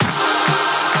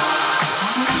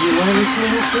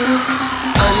listening to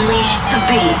Unleash the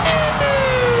Beat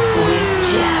with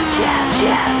Jazz.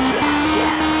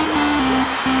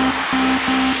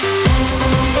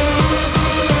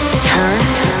 Turn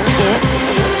it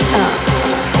up.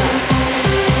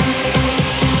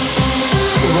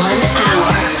 1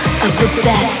 hour of the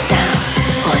best sound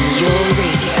on your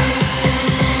radio.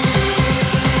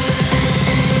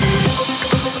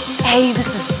 Hey, this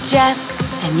is Jess,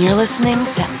 and you're listening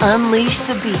to Unleash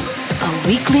the Beat, a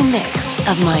weekly mix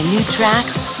of my new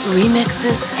tracks,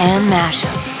 remixes, and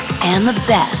mashups, and the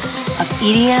best of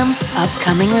EDM's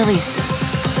upcoming releases.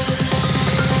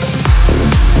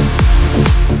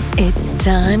 It's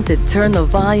time to turn the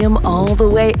volume all the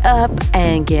way up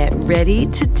and get ready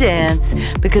to dance,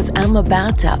 because I'm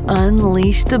about to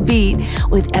unleash the beat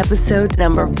with episode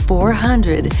number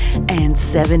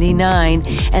 479.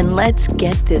 And let's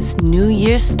get this new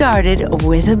year started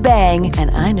with a bang. And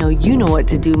I know you know what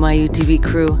to do, my UTB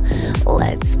crew.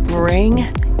 Let's bring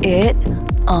it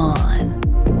on.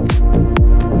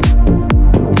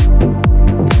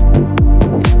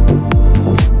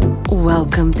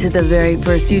 Welcome to the very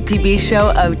first UTB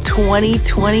show of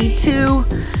 2022.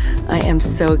 I am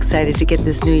so excited to get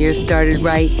this new year started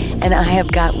right, and I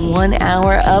have got 1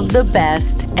 hour of the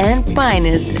best and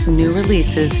finest new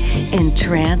releases in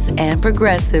trance and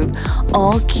progressive,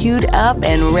 all queued up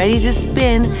and ready to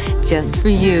spin just for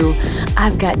you.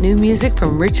 I've got new music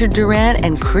from Richard Durand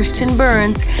and Christian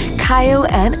Burns, Kayo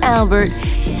and Albert,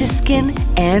 Siskin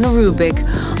and Rubik,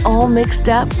 all mixed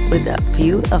up with a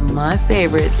few of my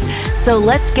favorites. So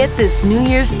let's get this new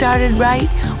year started right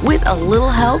with a little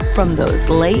help from those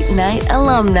late night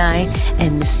alumni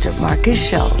and Mr. Marcus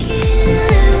Schultz.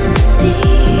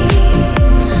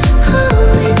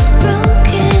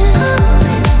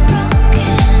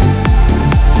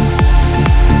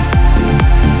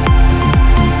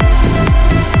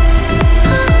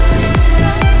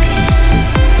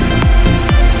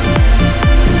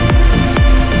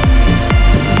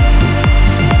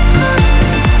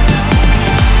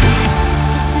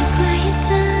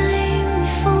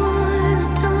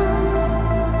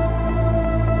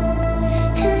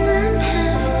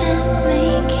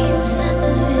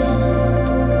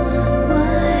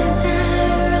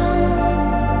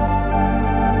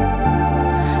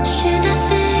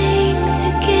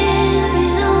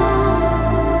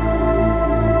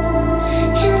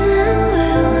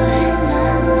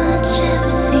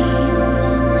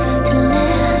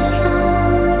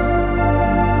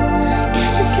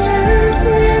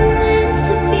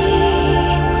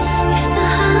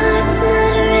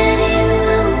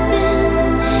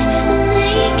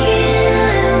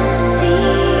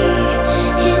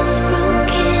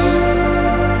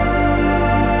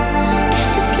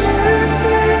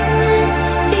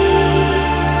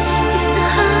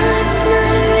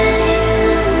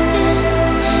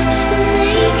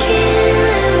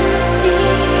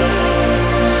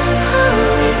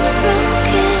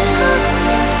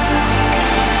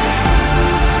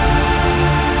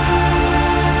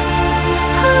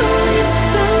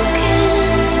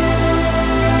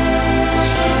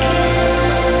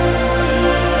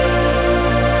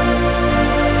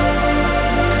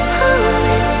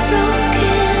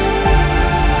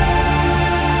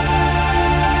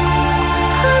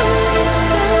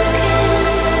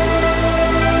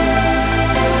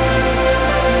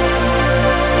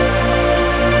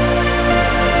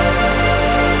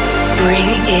 Bring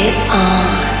it on.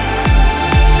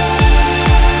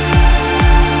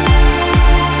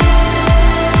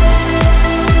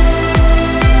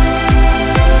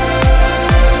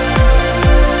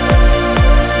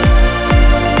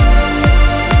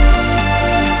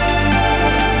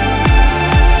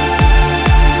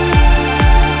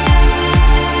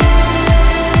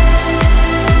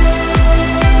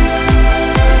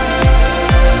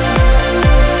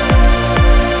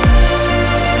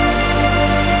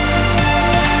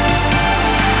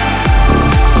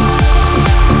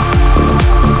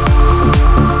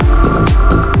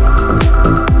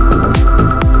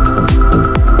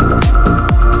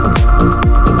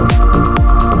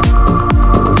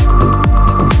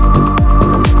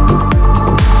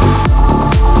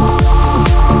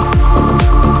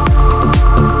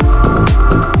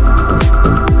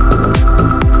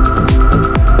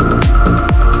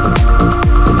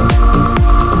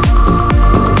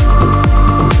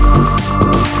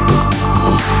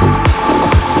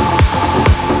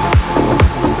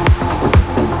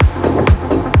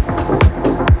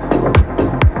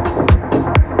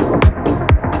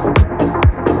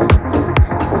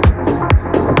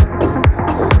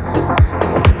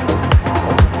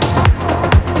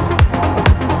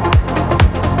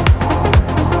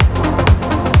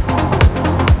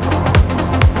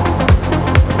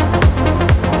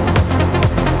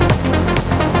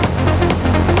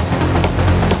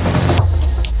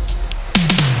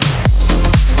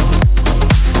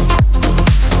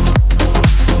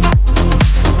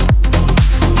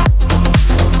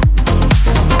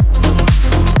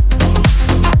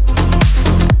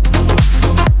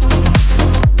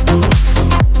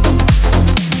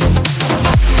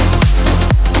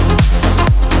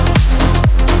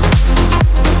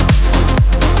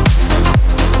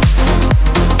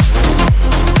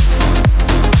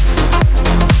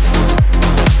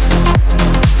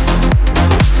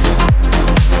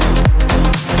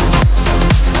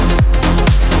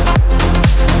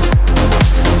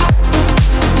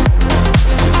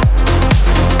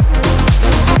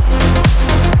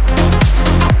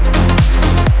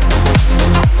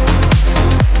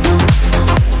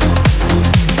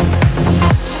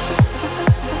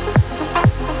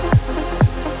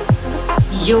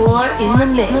 You're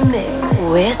in the mix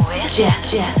with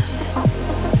Jeff.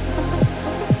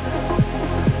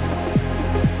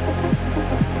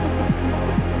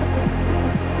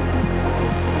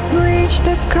 Reach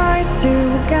the skies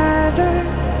together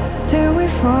till we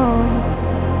fall.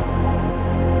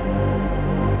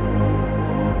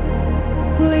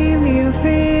 Leave your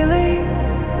feeling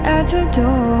at the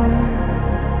door.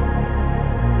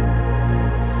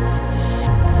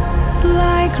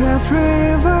 Like rough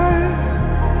river,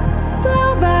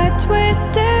 blown by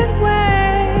twisted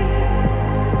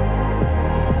waves.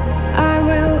 I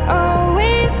will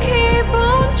always keep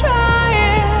on trying.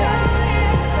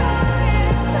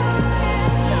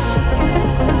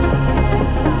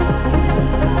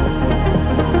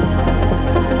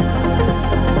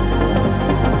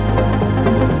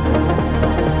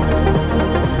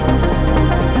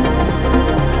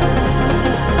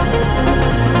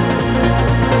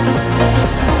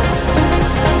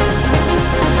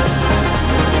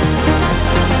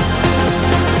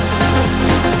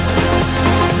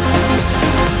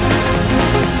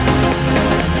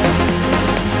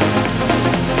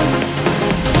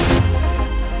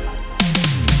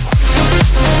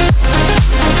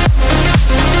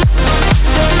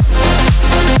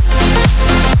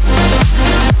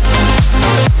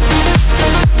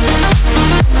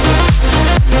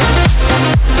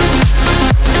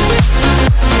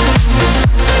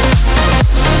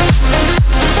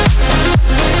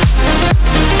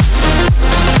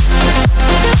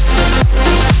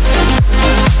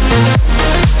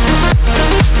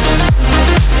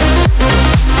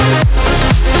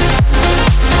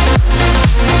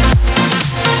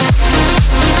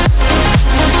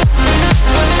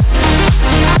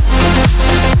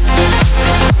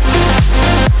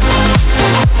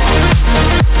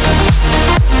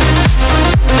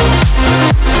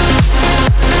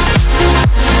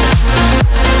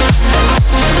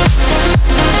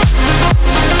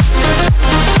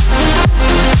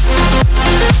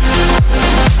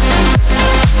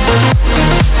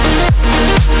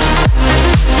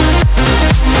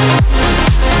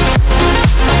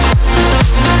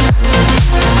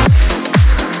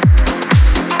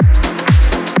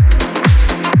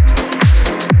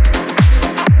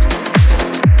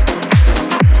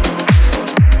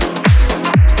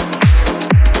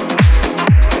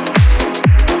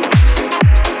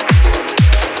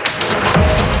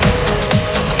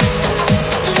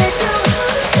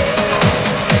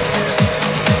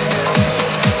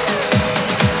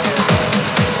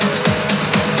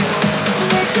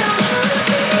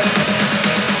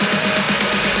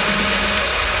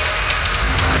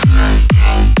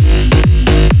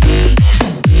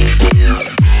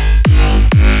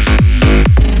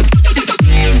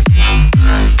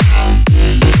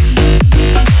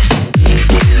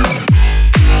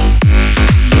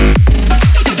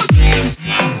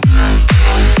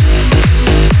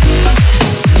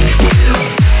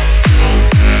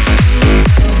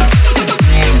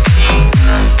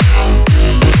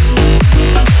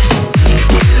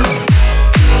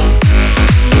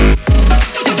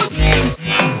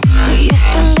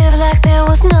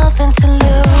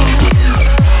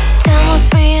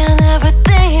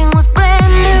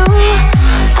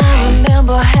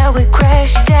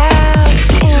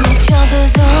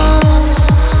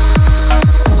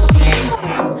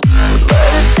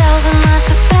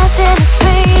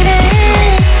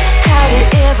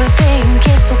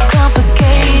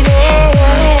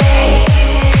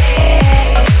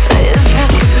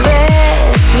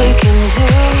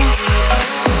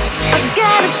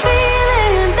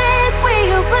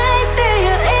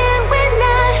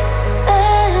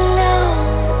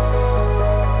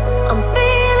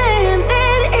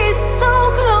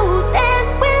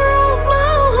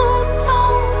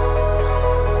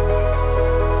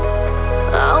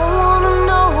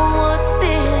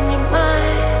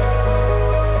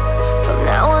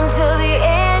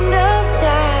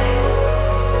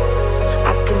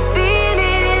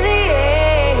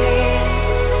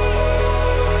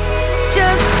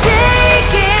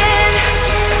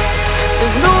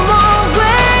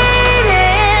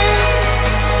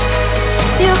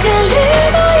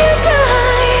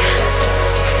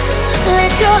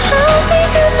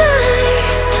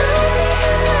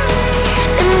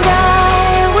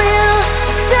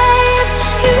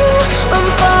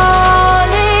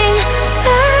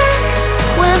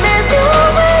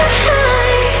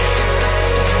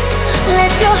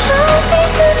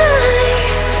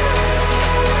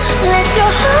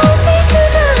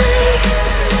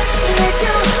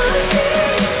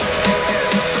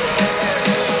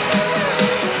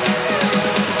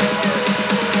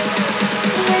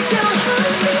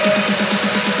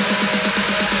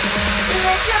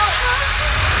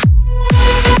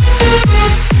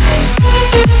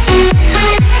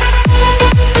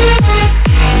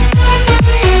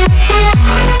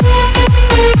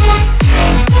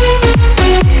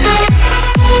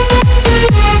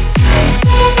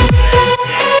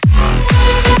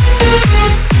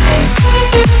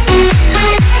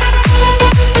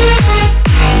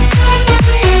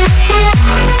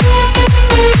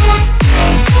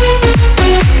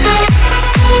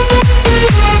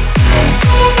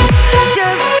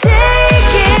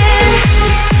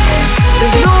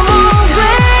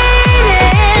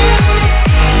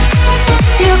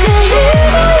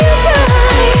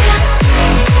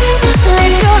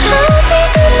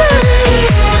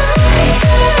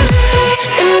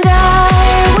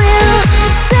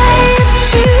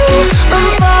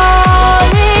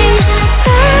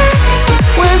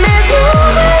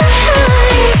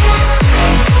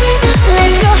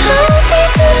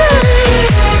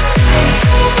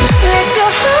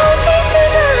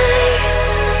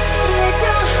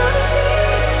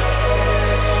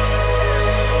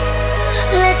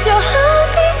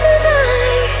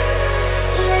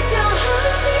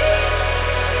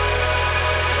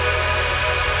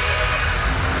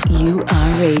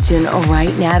 raging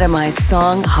right now to my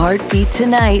song Heartbeat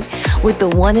Tonight with the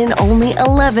one and only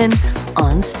 11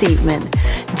 on Statement.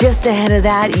 Just ahead of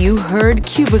that, you heard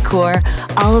Cubicore,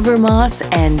 Oliver Moss,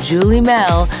 and Julie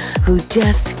Mel, who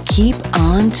just keep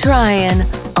on trying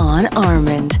on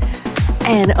Armand.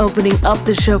 And opening up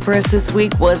the show for us this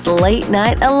week was Late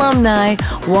Night Alumni,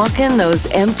 Walking Those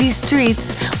Empty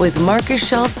Streets with Marcus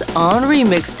Schultz on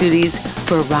remix duties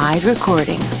for Ride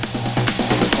Recordings.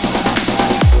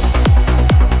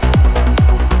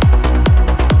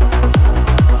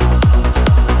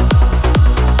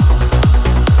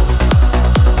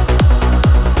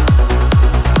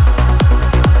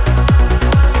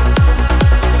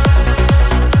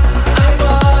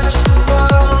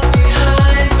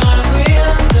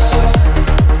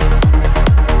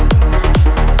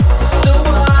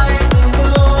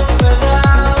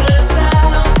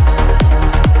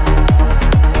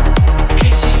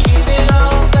 Could you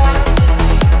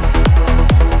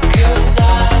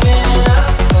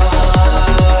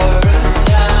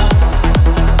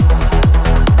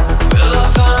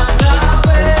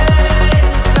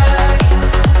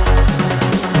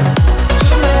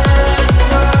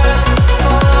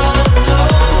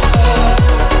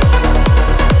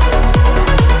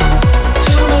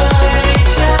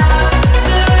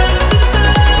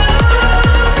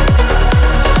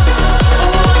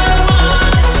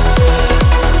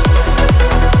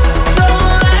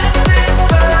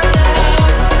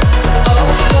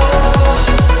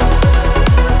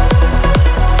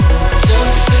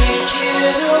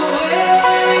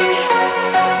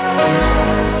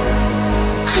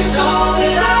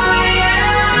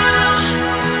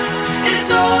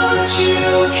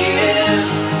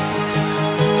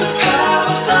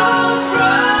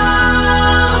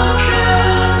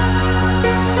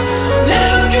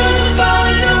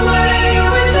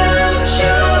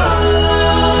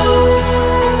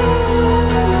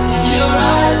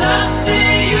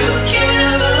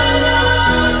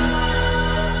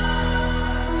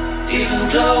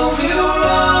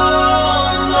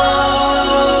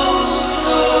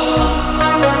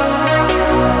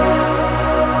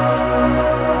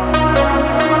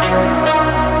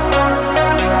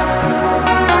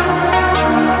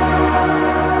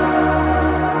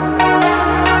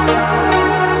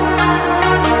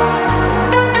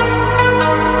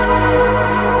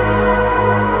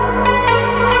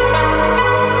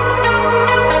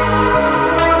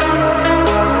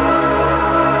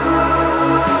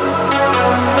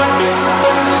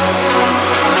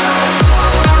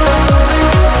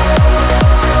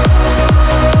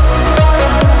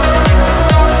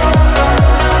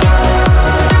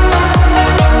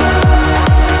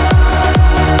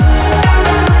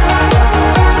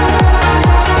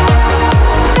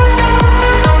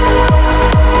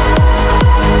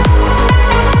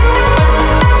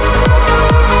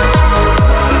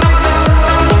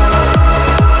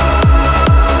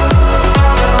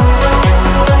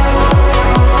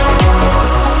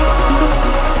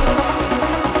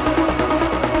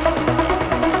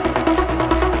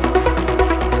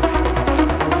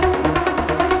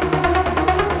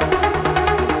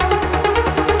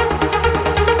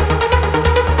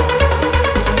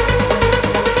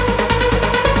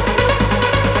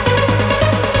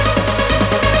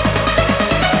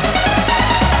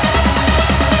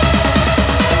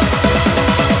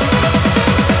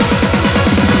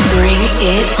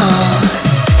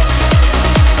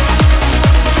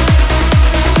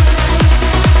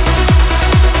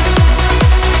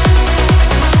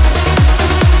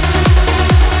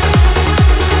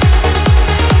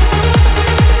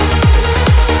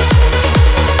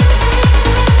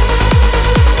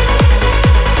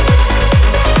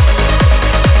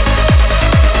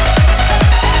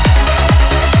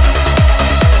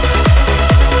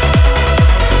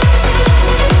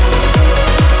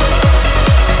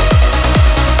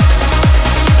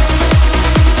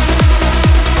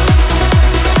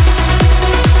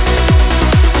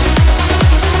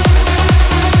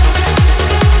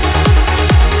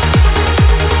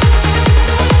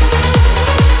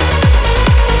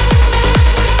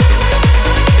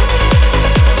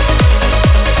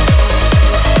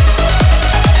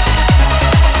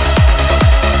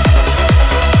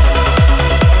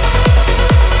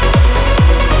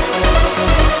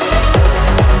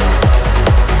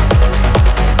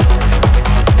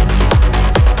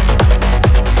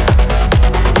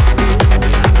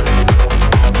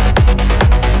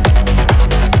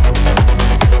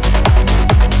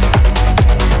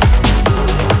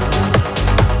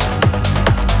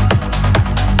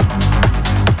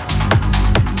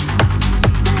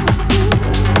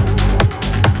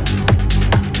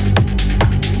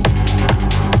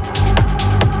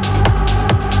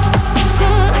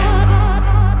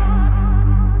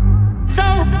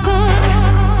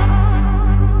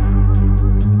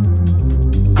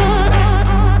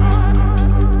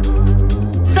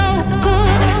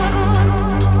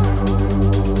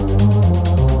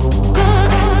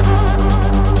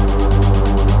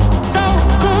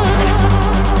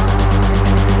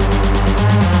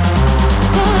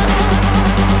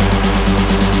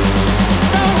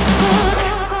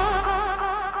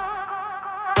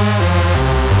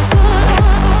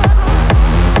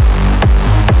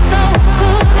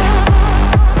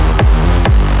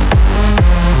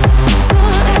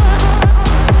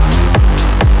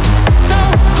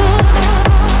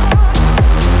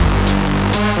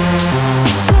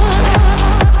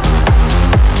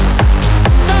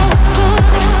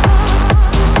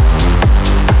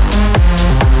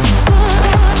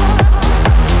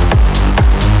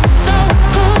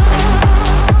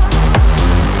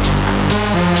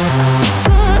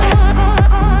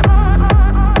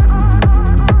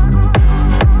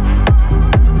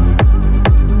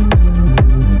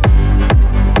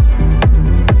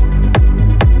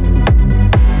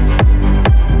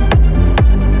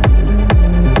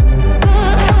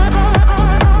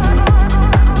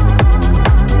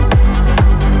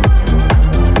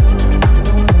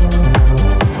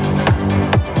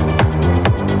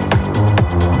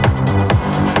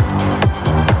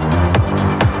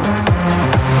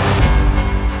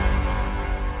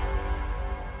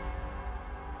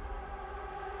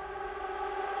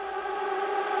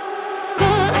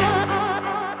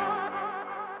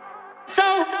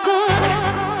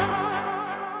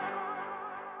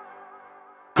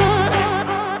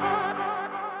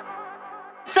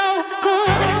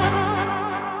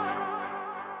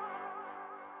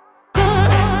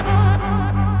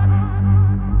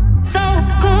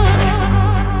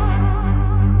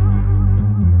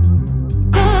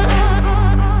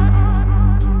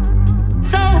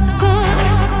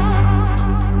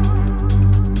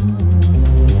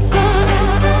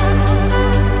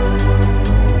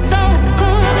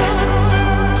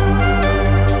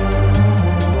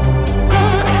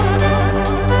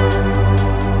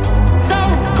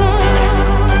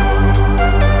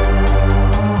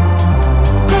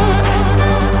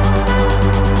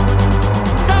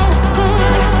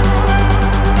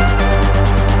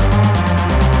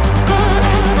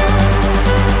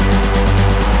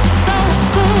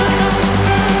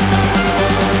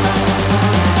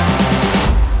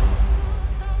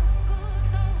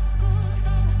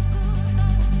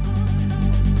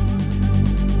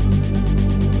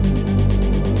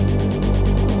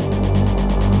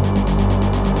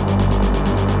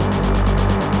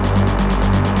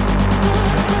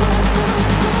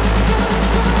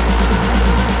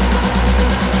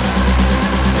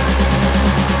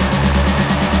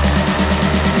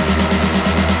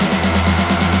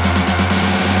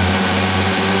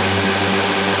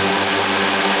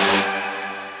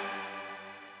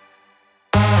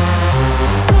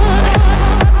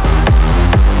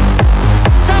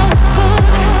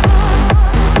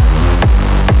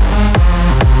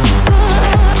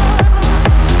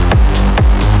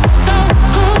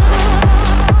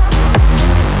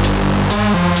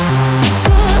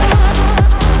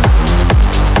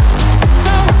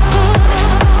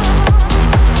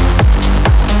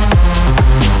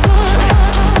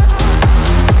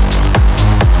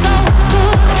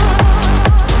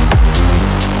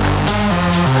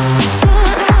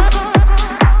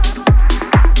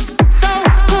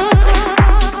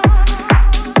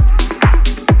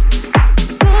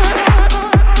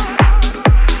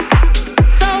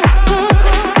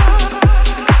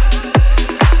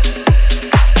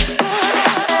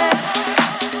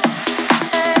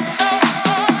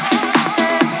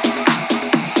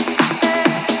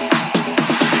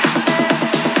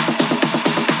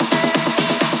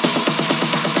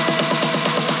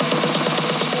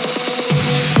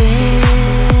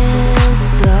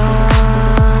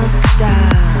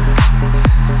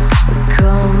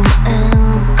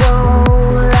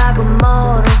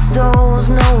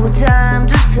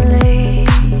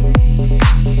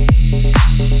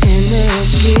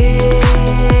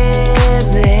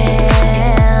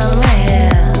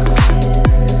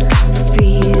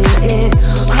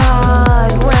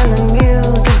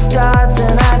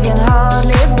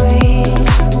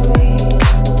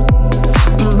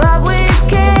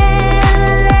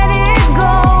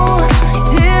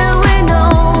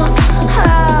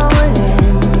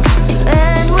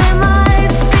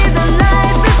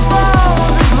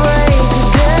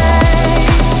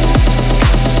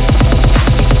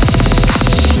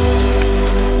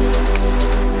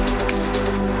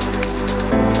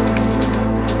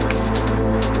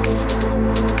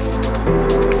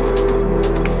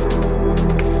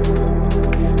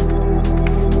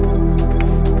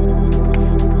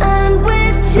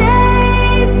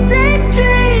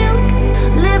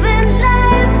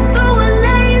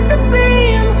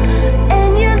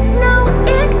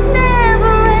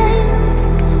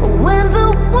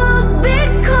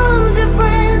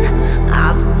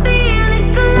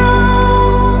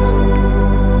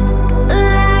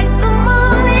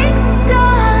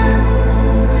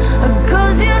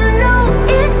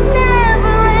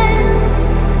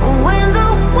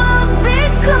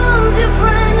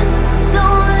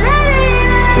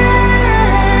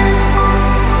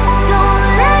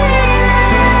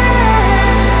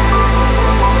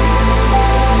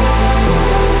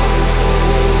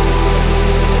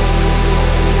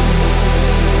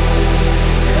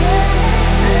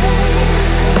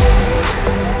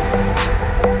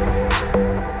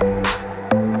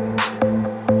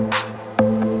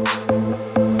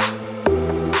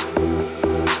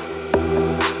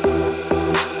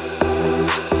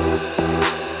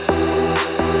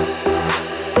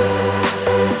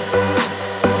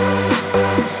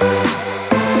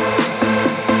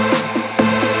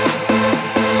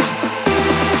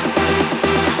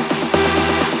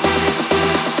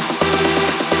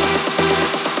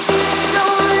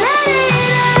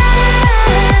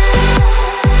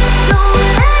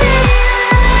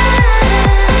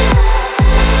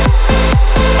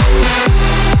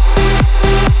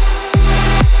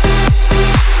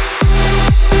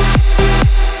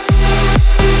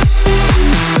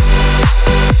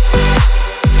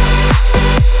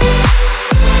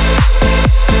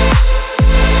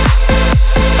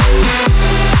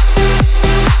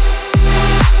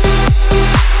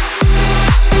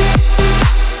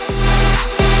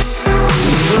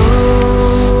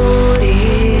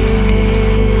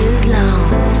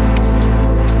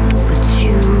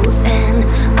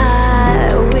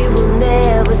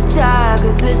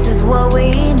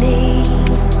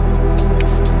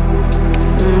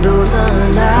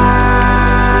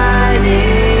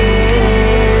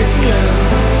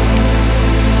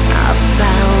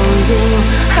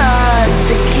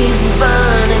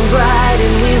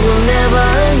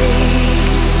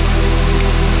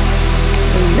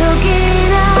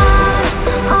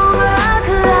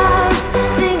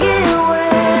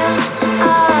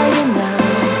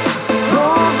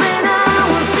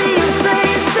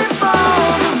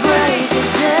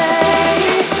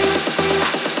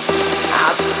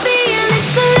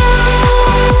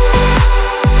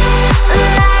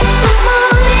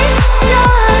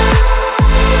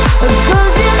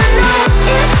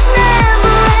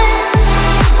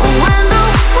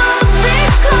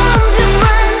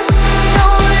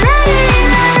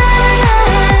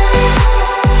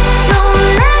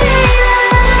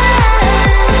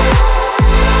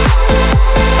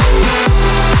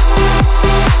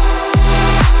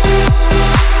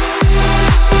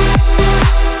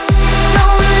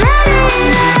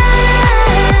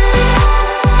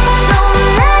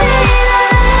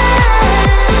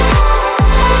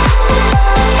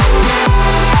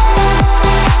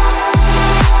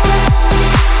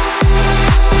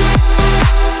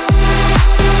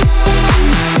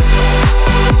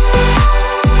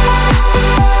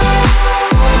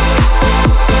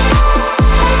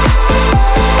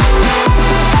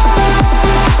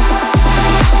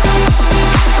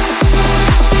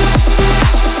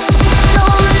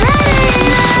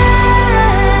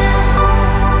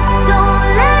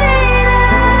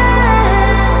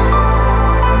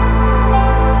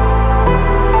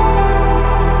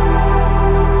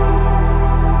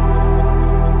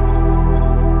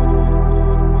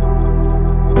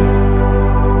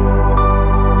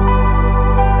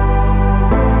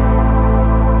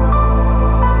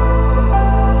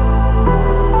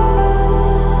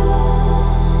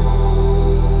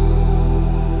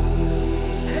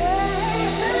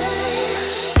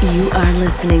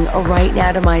right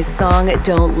now to my song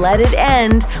Don't Let It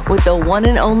End with the one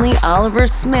and only Oliver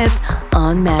Smith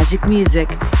on Magic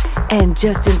Music. And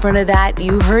just in front of that,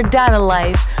 you heard Dada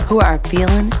Life, who are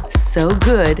feeling so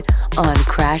good on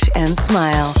Crash and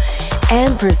Smile.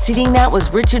 And preceding that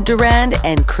was Richard Durand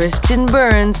and Christian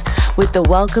Burns with the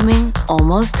welcoming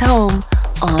Almost Home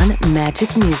on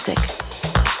Magic Music.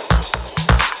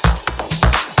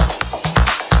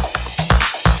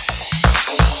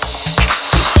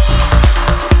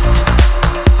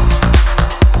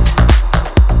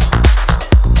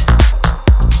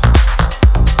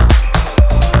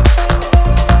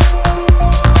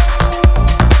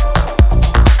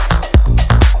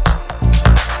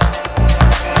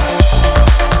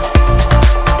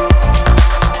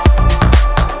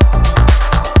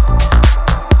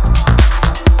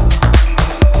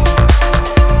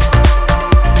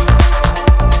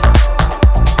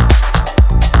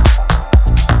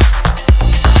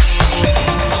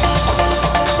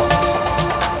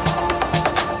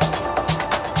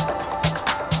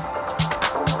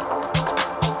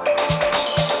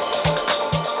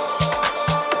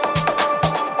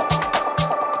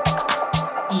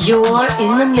 You're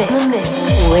in the mix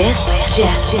with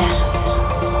Jeff.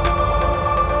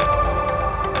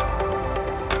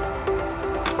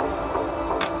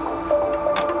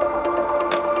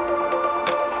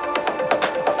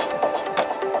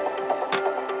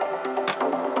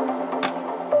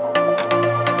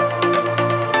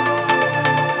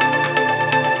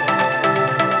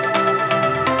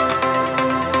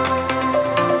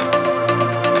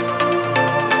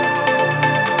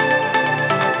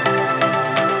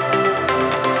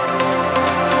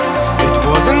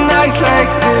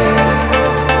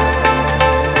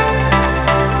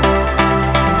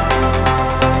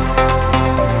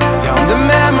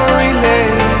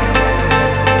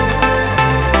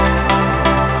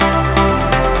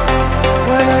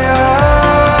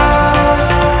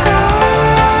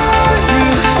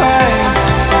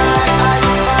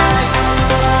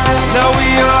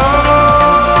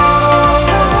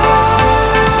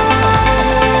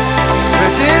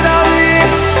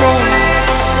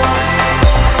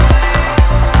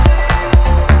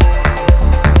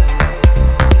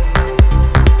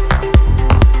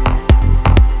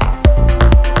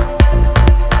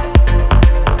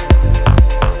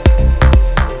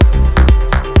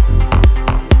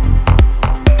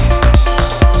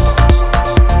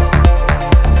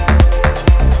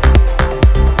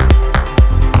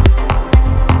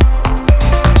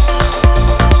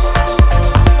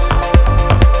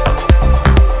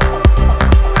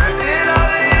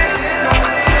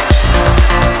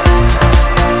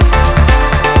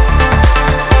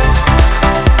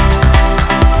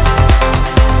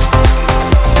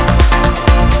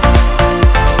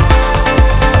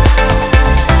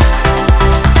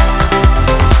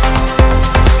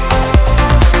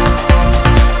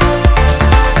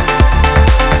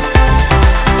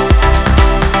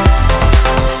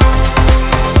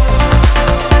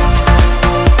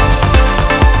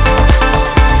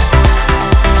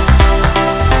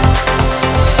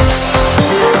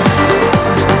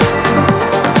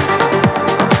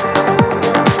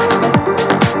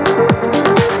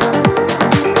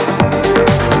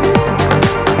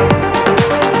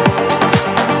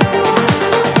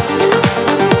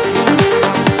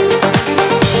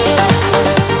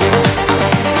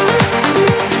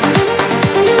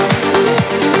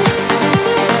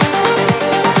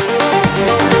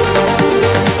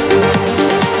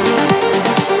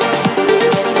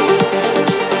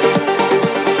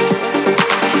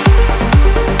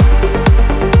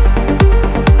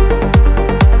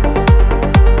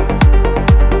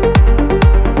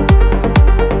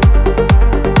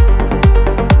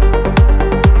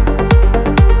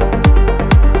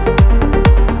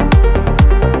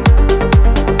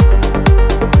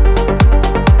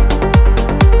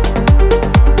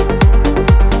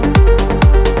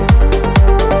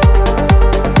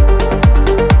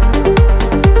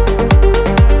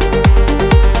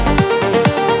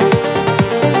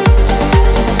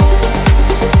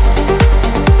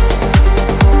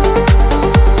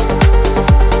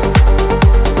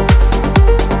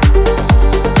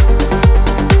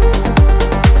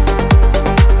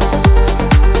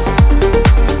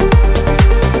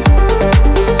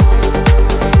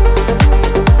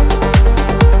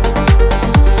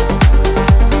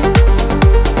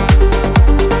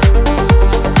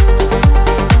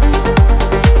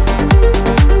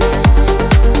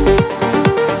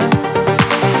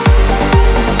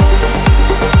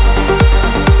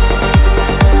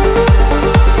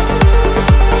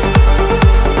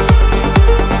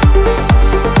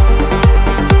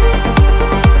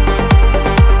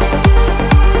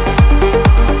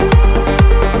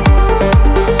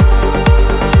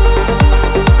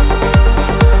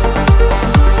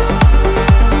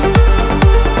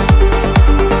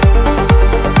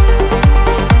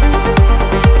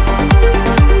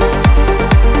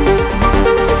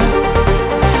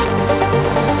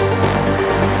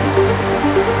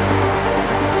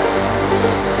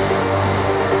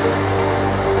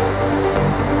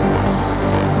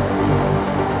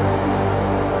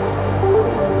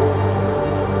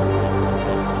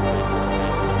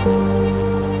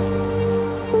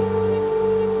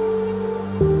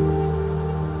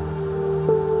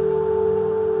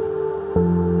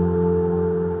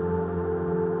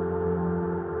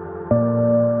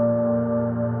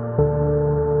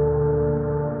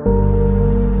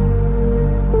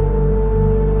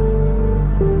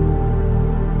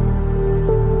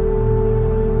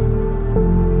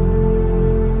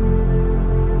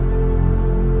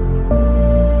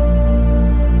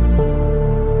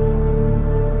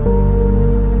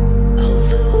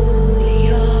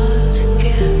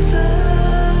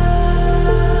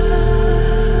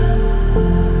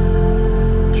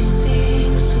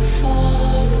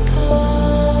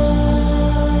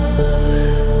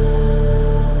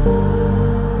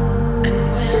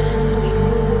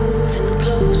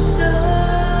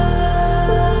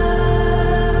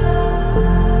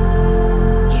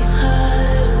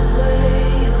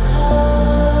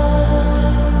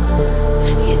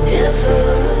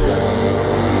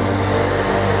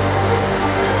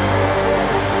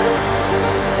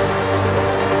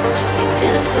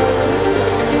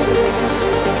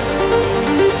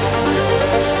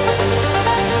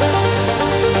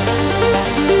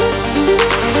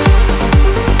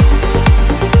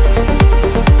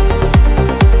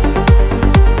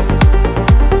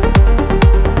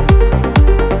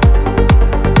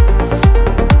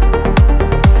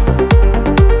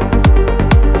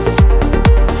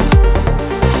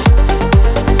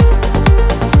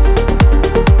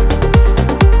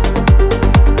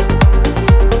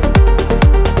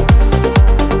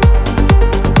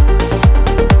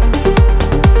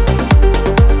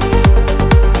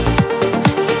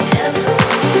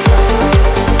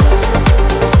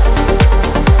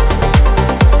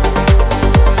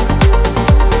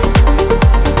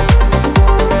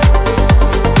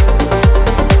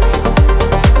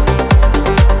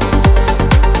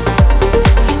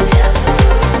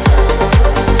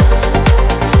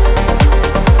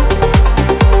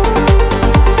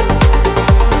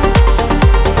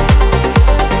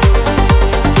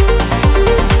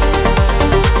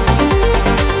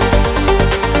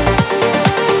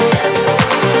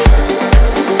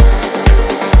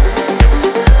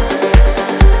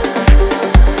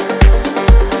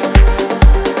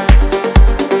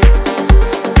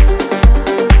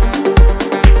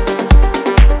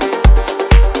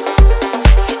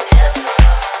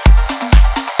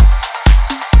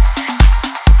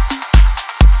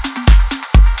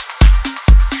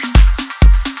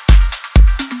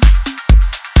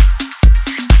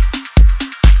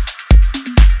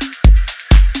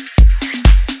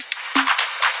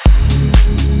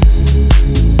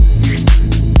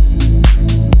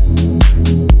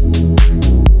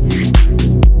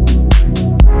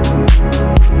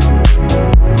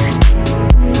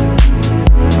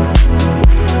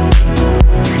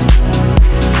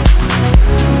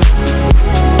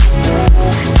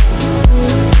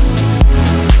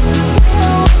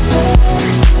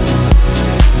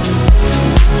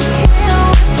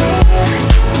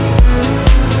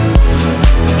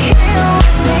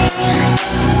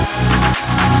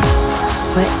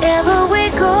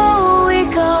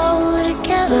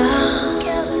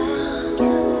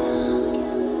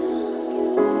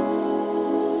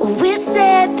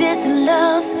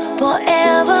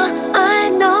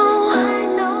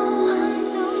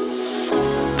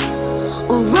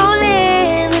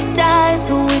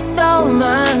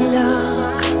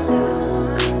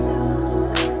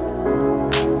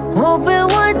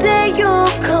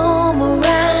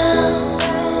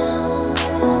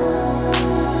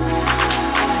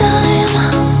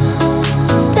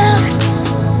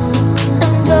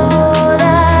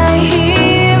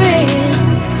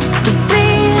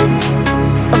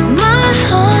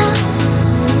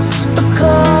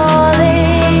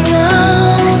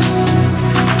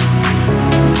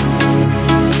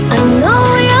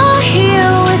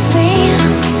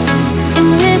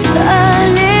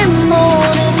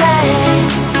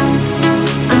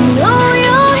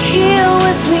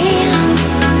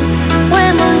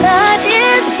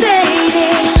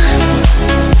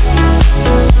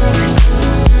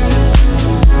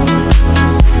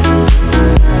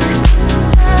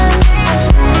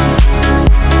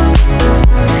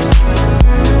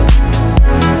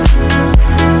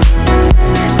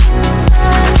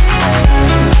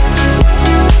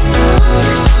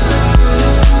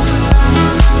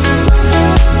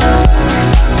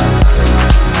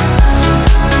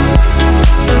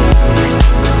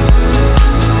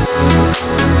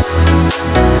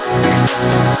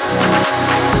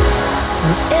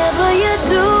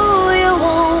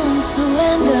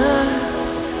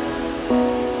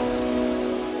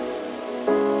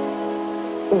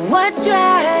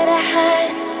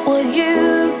 what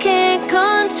you can't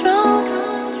control.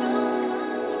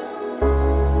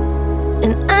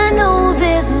 And I know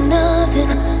there's nothing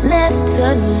left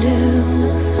to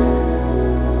lose.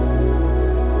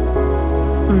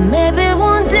 Maybe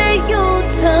one day you'll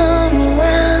turn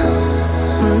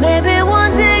around. Maybe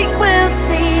one day we'll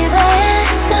see that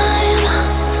time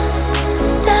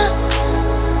stops,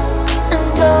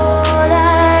 and all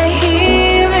I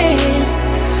hear is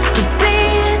the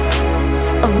beat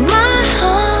of my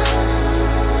heart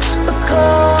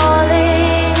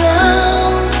calling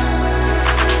out.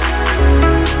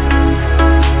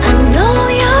 I know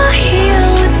you're here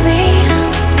with me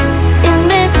in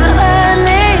this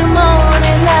early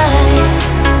morning light.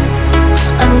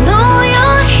 I know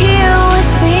you're here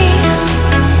with me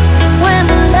when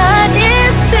the light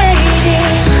is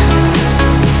fading.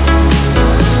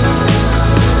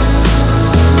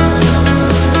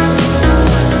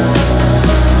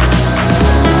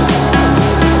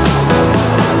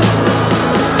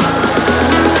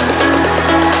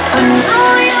 I know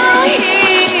you're here.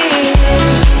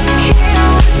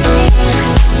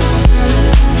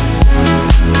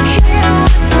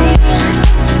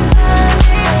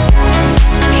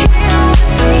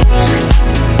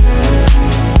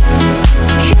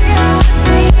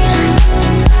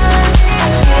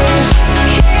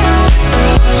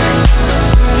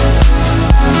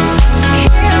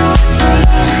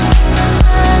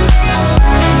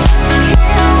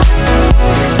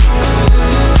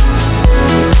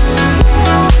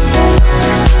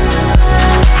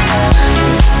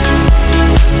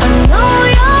 I know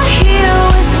you're here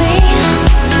with me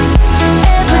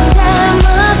every time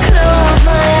I close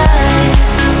my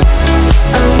eyes.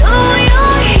 I know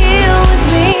you're here with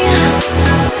me.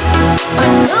 I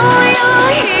know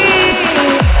you're here.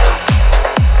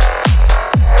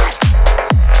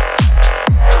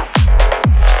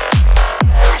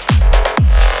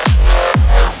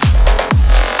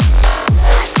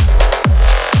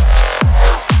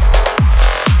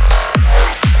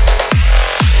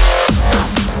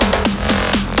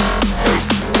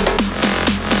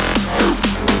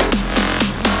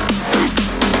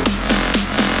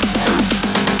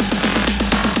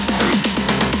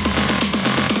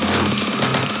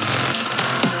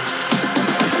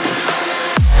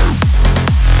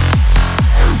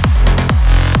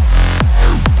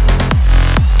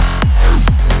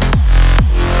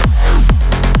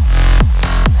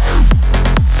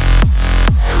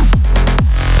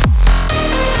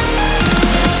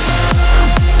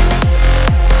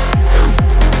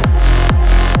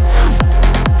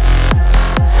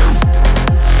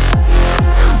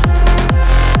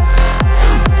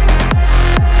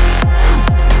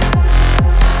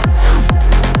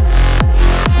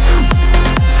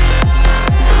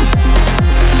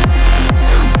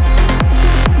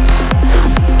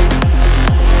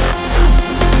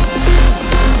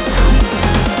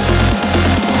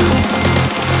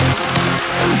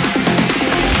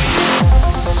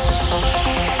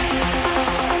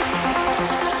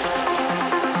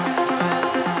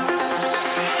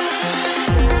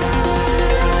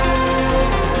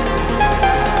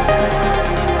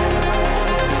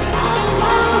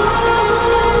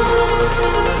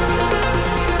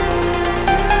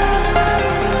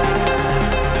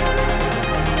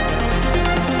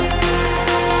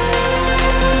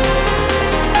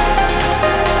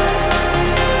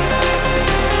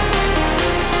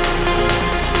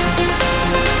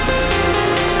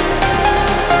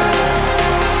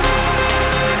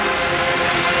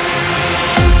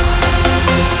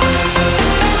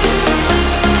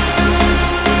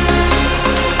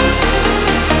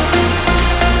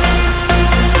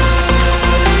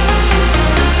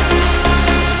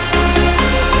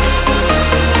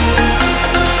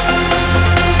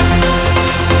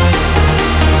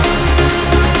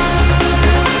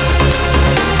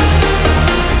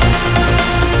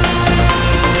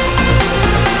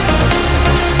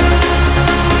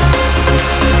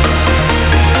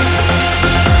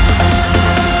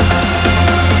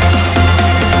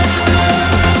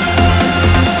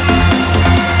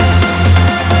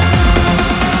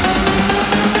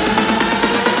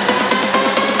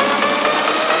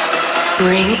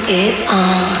 Bring it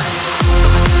on.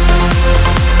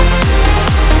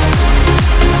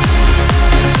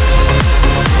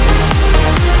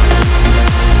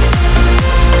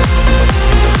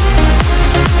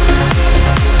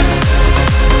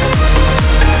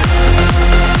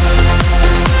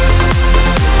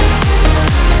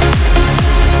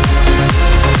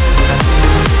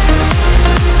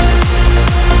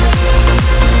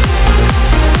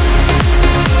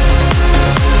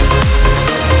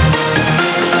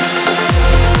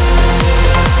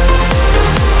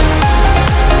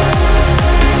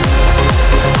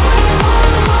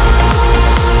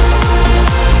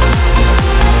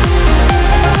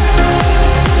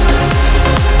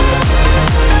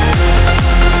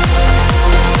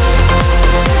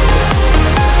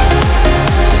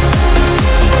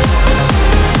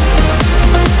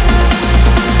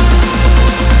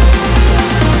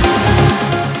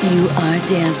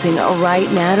 bouncing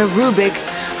right now to Rubik,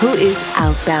 who is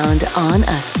Outbound on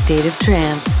A State of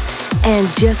Trance. And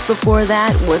just before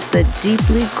that was the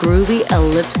deeply groovy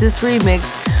Ellipsis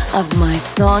remix of my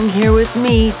song Here With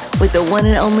Me with the one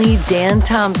and only Dan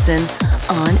Thompson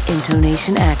on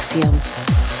Intonation Axiom.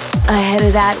 Ahead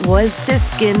of that was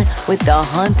Siskin with The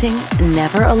Haunting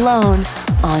Never Alone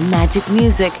on Magic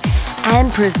Music.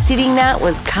 And preceding that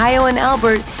was Kayo and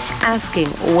Albert asking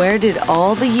Where Did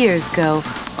All the Years Go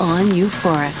on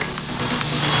Euphoric.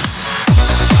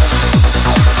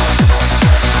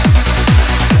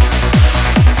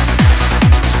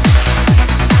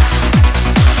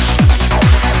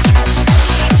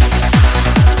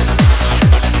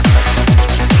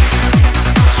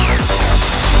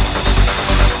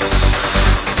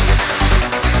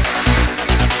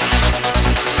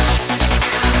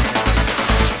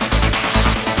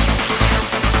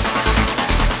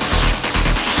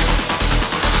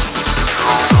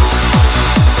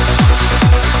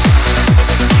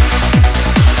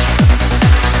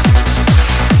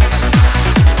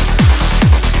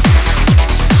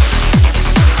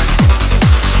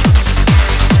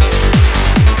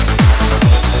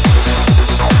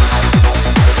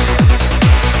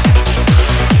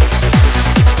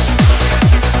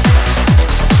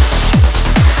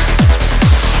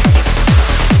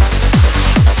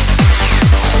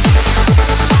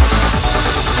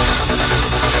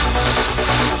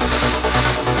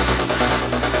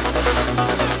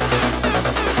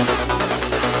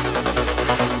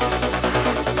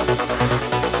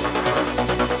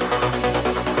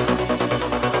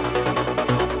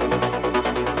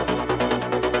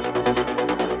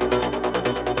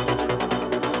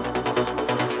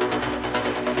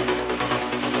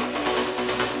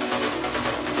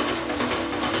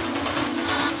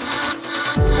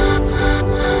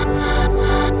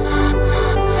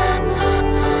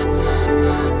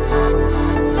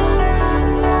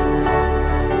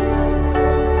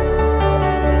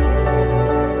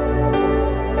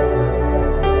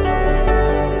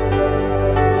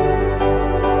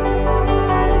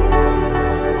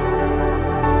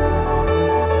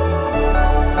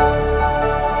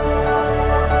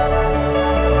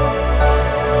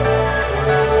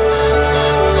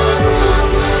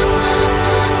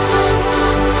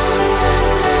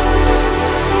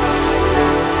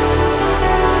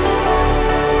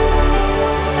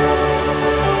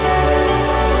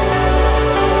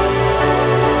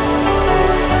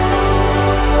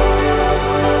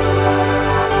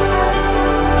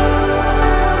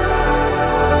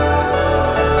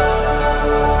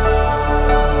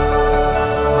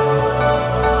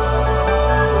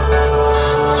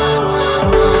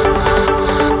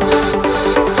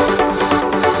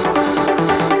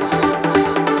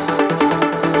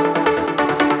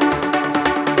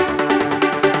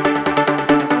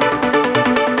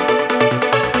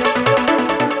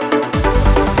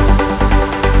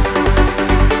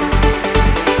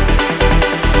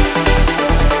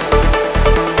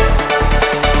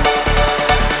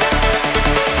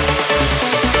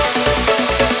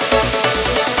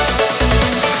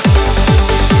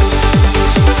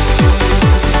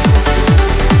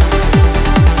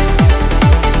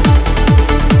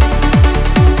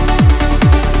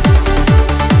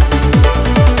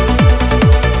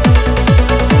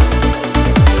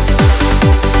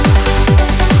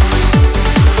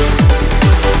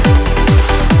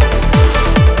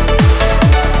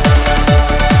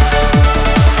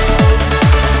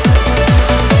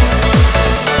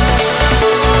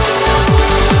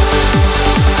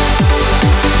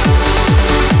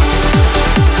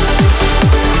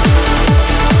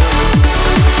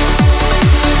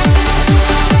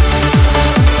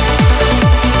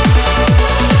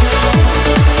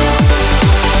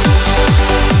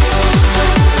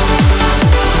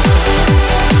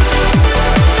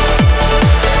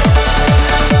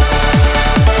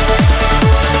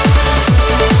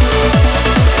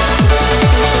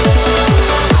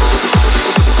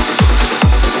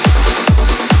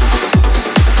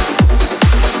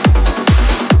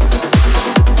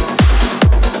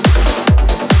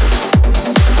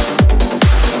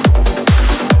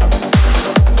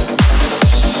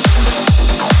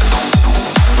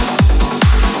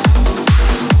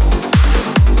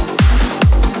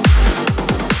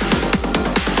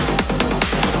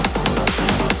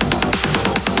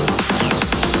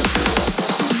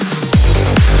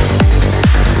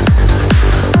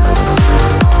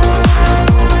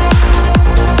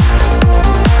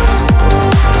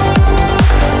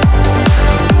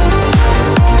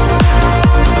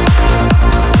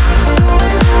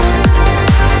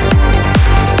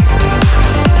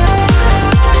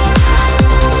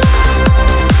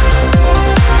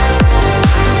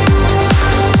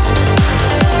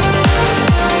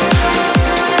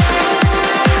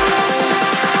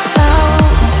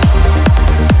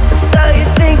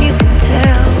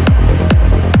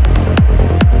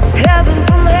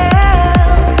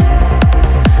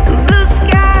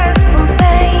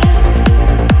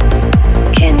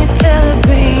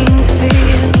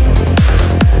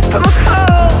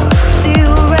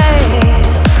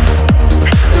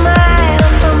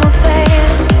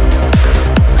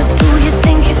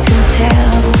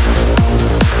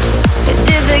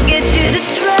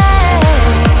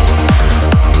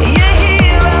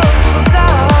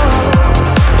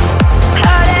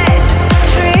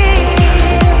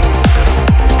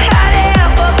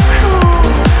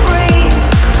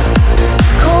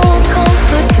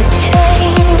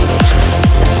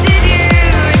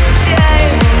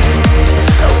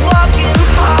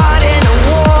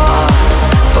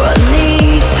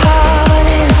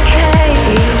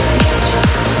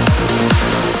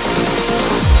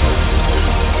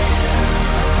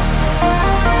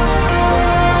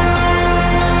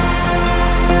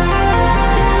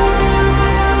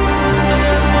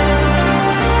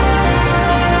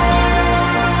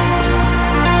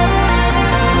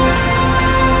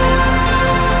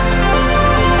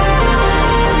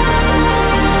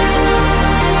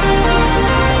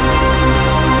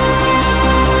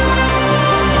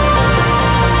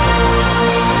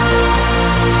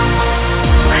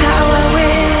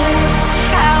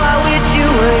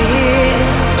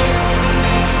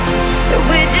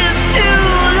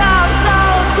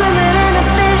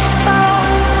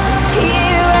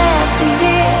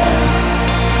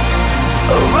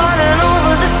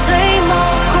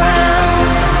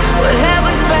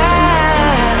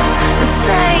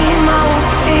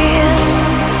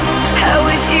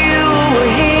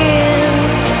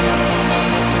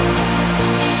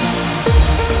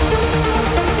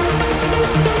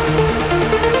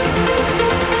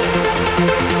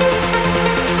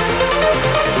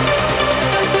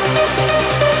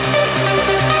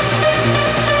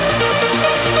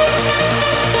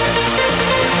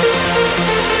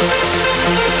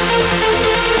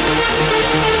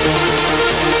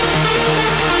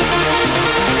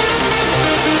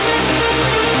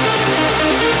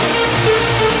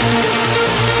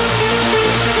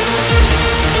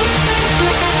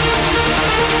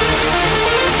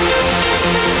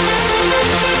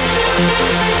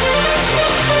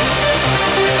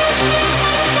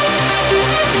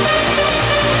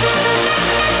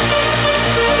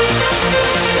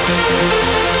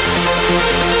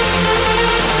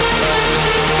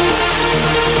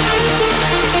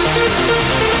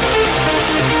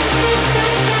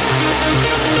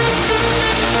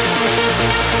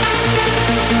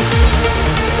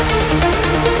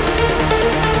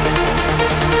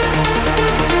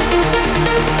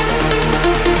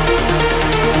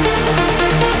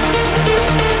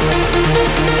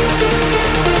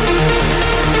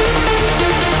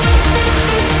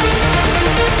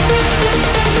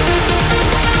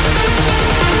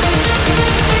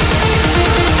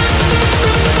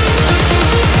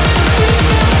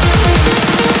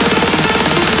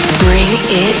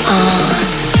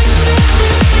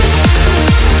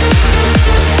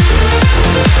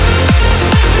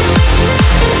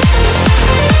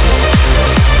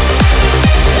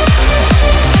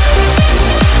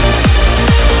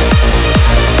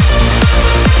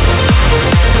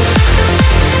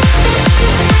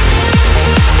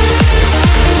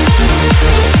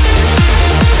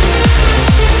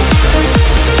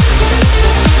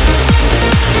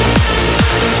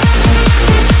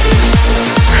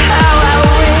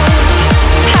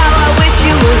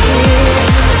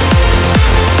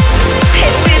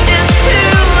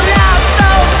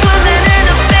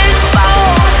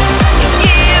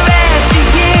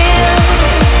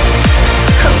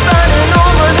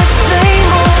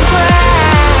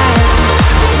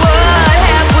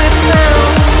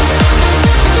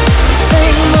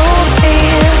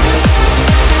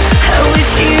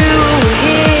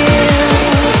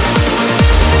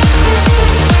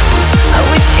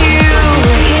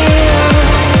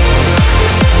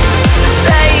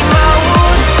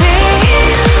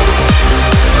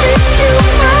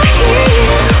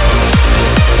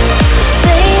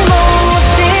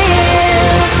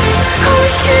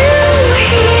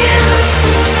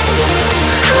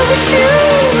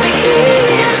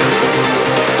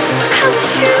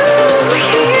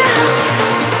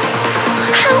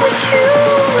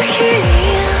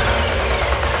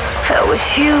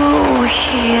 wish you were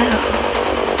here.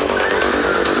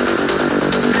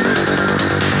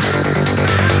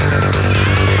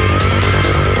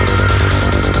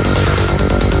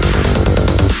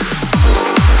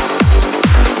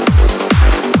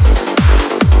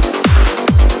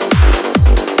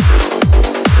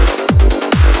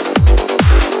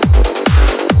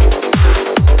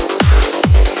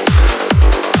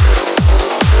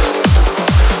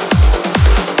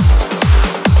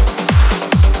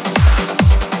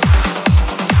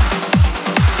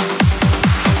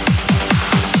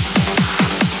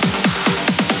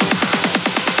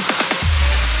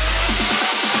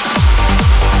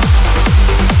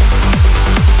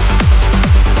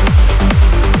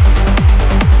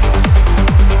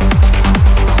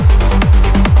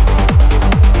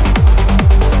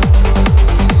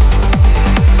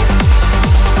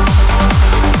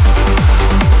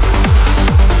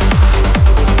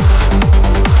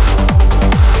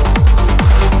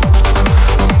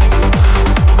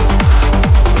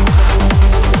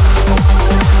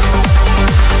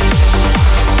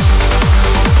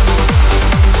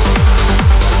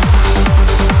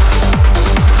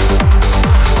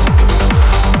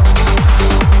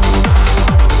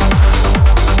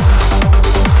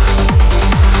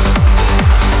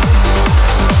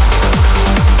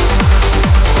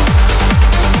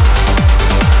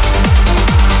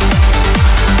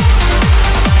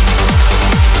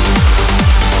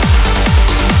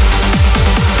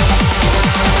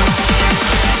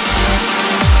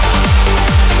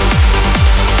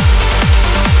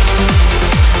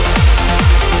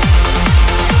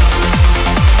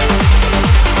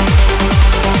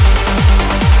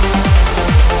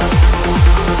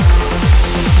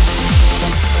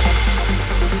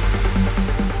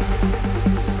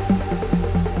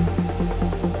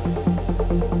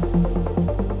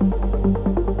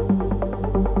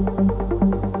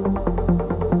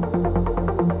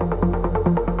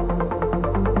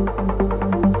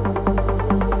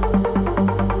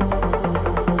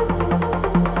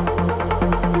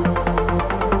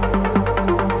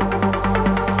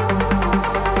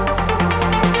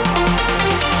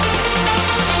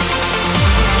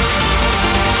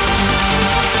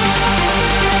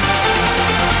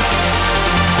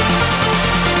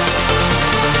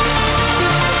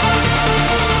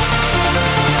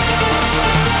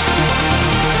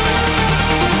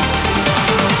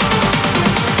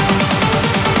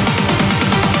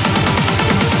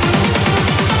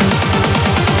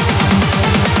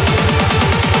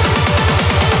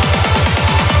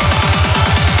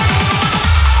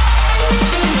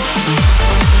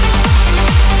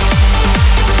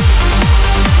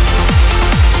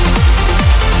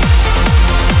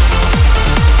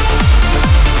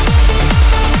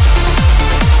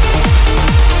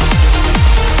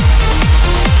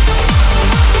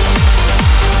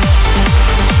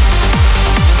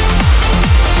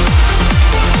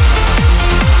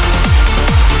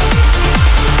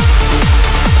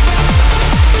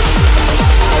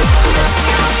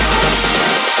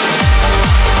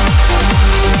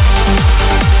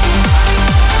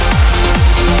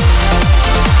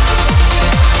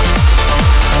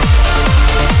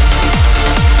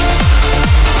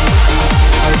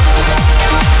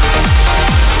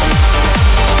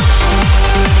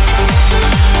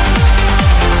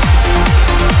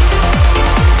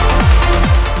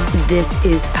 This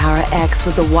is Power X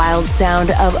with the wild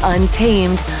sound of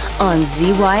Untamed on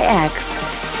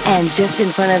ZYX. And just in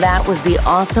front of that was the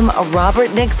awesome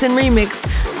Robert Nixon remix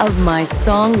of my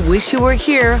song Wish You Were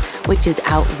Here, which is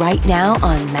out right now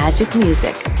on Magic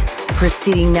Music.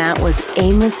 Preceding that was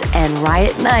Amos and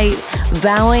Riot Knight,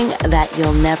 Vowing That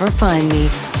You'll Never Find Me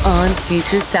on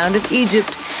Future Sound of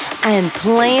Egypt. And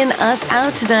playing us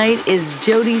out tonight is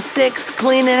Jody Six,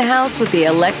 cleaning house with the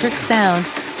electric sound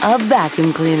of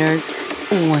vacuum cleaners,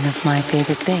 one of my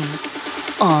favorite things,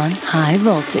 on High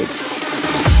Voltage.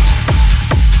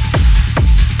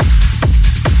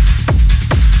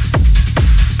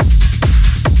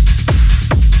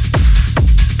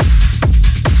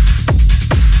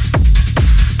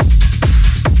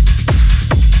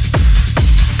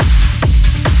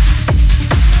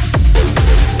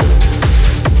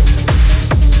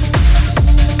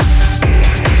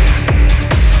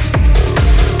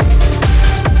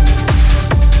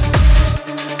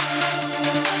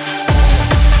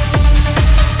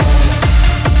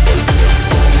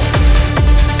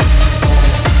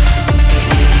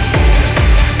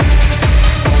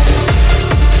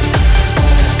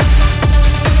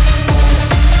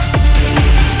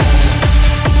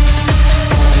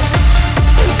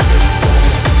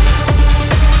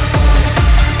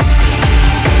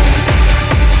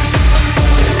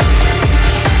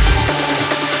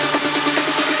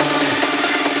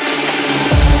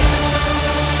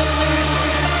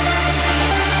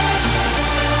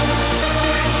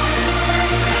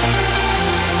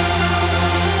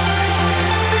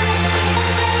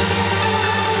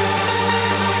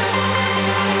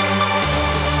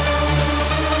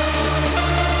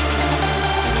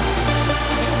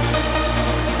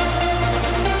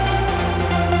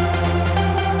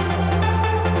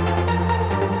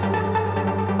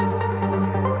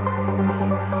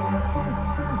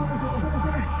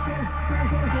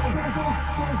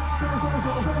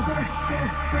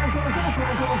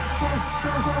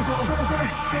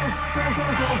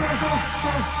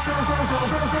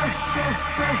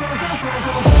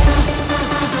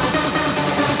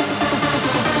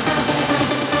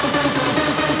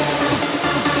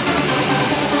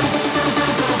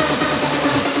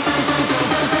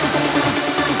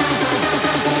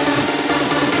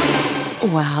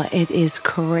 Wow, it is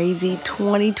crazy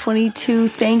 2022.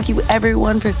 Thank you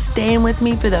everyone for staying with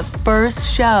me for the first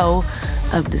show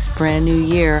of this brand new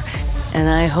year. And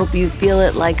I hope you feel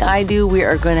it like I do. We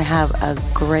are going to have a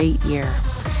great year.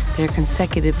 They're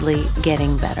consecutively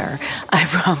getting better, I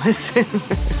promise.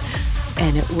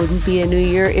 And it wouldn't be a new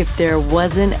year if there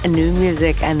wasn't a new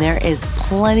music, and there is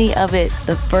plenty of it.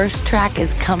 The first track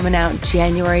is coming out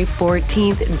January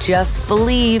 14th, Just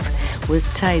Believe,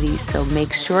 with Tidy. So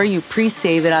make sure you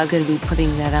pre-save it. I'm going to be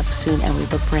putting that up soon, and we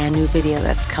have a brand new video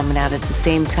that's coming out at the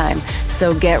same time.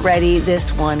 So get ready.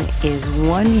 This one is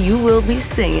one you will be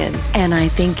singing. And I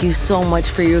thank you so much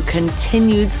for your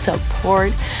continued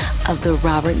support of the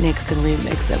Robert Nixon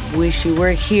remix of Wish You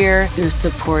Were Here. Your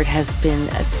support has been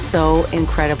so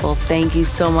incredible. Thank you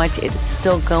so much. It's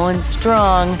still going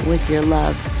strong with your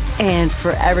love. And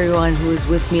for everyone who was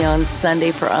with me on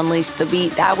Sunday for Unleash the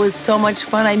Beat, that was so much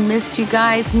fun. I missed you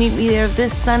guys. Meet me there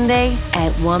this Sunday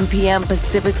at 1 p.m.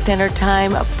 Pacific Standard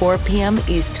Time, 4 p.m.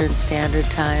 Eastern Standard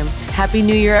Time. Happy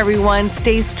New Year, everyone.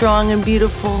 Stay strong and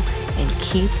beautiful and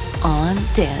keep on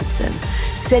dancing.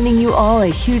 Sending you all a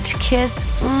huge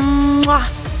kiss. Mwah.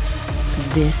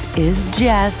 This is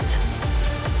Jess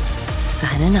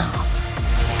signing off.